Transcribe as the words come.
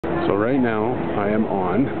So right now I am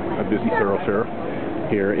on a busy thoroughfare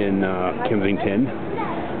here in Kensington,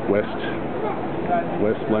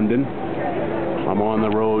 West London. I'm on the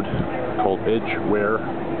road called Edgeware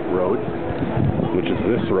Road, which is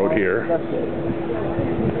this road here,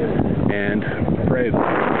 and Praed.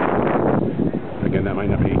 Again, that might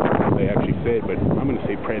not be how they actually say it, but I'm going to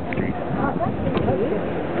say Praed Street.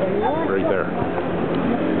 Right there.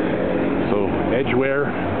 So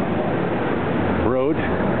Edgeware Road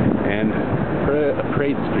and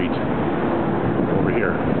Praed Street over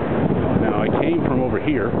here. Now I came from over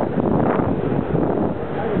here.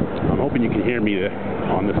 I'm hoping you can hear me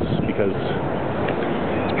on this because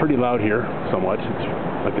it's pretty loud here somewhat. It's,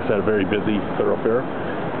 like I said, a very busy thoroughfare,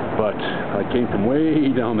 but I came from way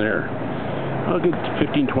down there. A good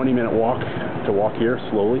 15-20 minute walk to walk here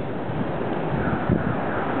slowly,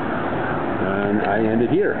 and I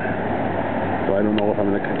ended here. So I don't know if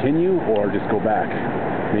I'm going to continue or just go back,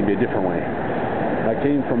 maybe a different way. I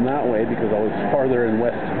came from that way because I was farther in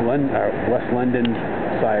West London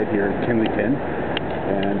side here in Kensington,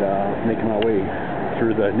 and making my way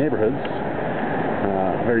through the neighborhoods.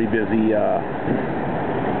 Very busy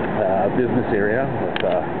business area with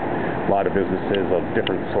a lot of businesses of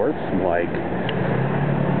different sorts, like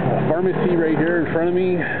a pharmacy right here in front of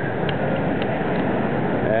me,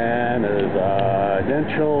 and there's a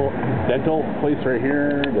dental place right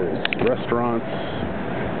here, there's restaurants,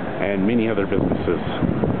 and many other businesses.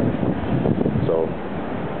 So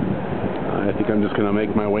I think I'm just going to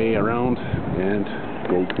make my way around and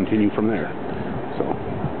go continue from there.